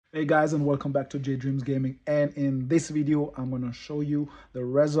Hey guys, and welcome back to J Dreams Gaming, and in this video I'm going to show you the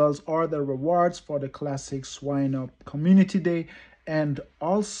results or the rewards for the classic Swinub community day, and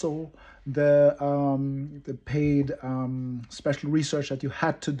also the paid special research that you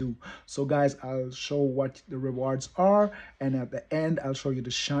had to do. So guys, I'll show what the rewards are, and at the end I'll show you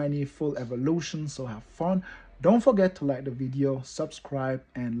the shiny full evolution. So have fun. Don't forget to like the video, subscribe,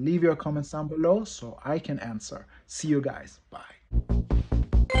 and leave your comments down below so I can answer. See you guys. Bye.